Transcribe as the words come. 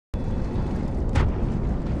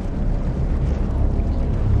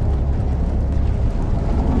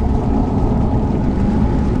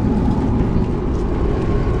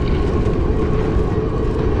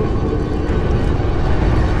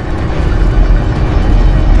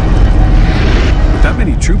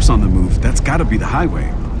many troops on the move, that's gotta be the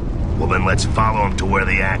highway. Well, then let's follow him to where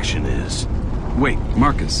the action is. Wait,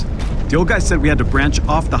 Marcus. The old guy said we had to branch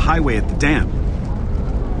off the highway at the dam.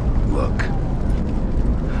 Look.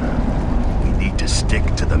 We need to stick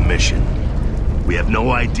to the mission. We have no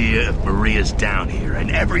idea if Maria's down here,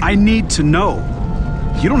 and I need to know.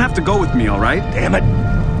 You don't have to go with me, all right? Damn it.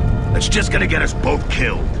 That's just gonna get us both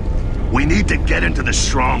killed. We need to get into the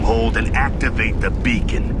stronghold and activate the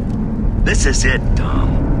beacon. This is it,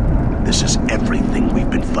 Dom. This is everything we've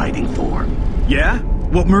been fighting for. Yeah?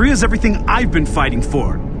 Well, Maria's everything I've been fighting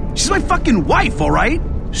for. She's my fucking wife, all right?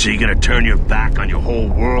 So you gonna turn your back on your whole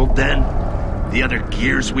world, then? The other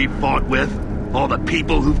gears we fought with? All the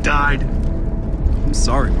people who've died? I'm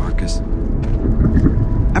sorry, Marcus.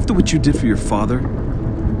 After what you did for your father,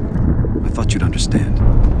 I thought you'd understand.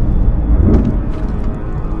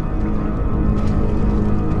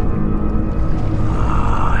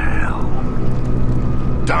 Ah, hell.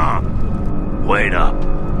 Dom, wait up.